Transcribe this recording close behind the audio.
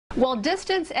Well,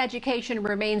 distance education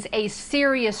remains a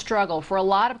serious struggle for a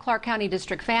lot of Clark County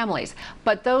District families,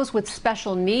 but those with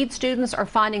special needs students are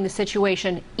finding the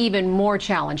situation even more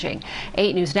challenging.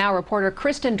 8 News Now reporter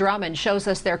Kristen Drummond shows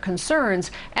us their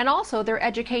concerns and also their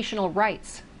educational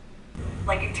rights.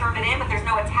 Like you turn it in, but there's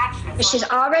no attachment. She's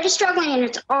already struggling, and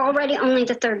it's already only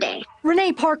the 3rd day.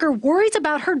 Renee Parker worries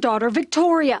about her daughter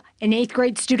Victoria, an 8th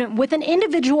grade student with an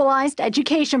individualized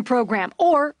education program,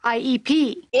 or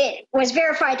IEP. It was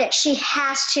verified that she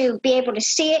has to be able to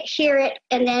see it, hear it,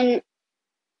 and then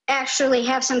actually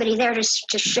have somebody there to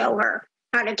show her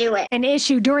how to do it. An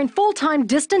issue during full-time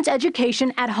distance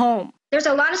education at home. There's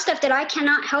a lot of stuff that I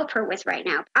cannot help her with right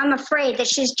now. I'm afraid that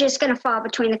she's just going to fall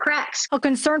between the cracks. A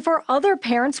concern for other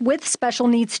parents with special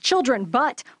needs children,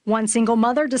 but one single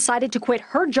mother decided to quit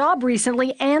her job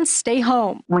recently and stay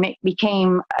home. When it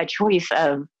became a choice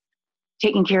of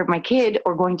taking care of my kid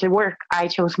or going to work, I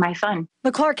chose my son.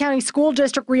 The Clark County School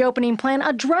District reopening plan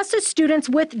addresses students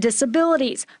with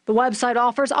disabilities. The website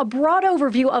offers a broad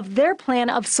overview of their plan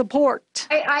of support.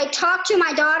 I talked to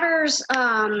my daughter's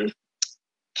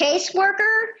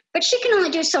caseworker, but she can only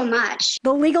do so much.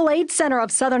 The Legal Aid Center of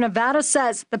Southern Nevada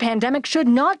says the pandemic should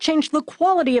not change the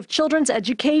quality of children's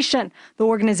education. The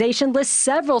organization lists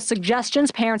several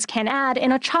suggestions parents can add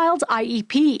in a child's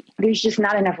IEP. There's just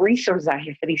not enough resources out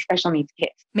here for these special needs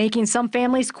kids, making some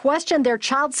families question their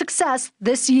child's success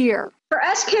this year. For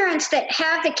us parents that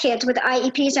have the kids with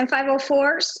IEPs and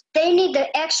 504s, they need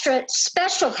the extra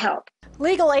special help.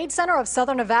 Legal Aid Center of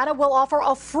Southern Nevada will offer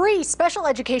a free special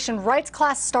education rights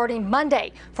class starting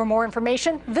Monday. For more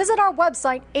information, visit our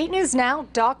website,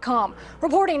 8newsnow.com.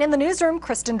 Reporting in the newsroom,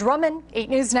 Kristen Drummond, 8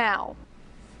 News Now.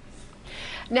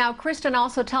 Now, Kristen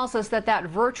also tells us that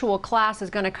virtual class is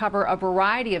going to cover a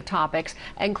variety of topics,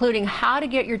 including how to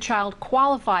get your child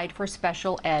qualified for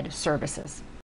special ed services.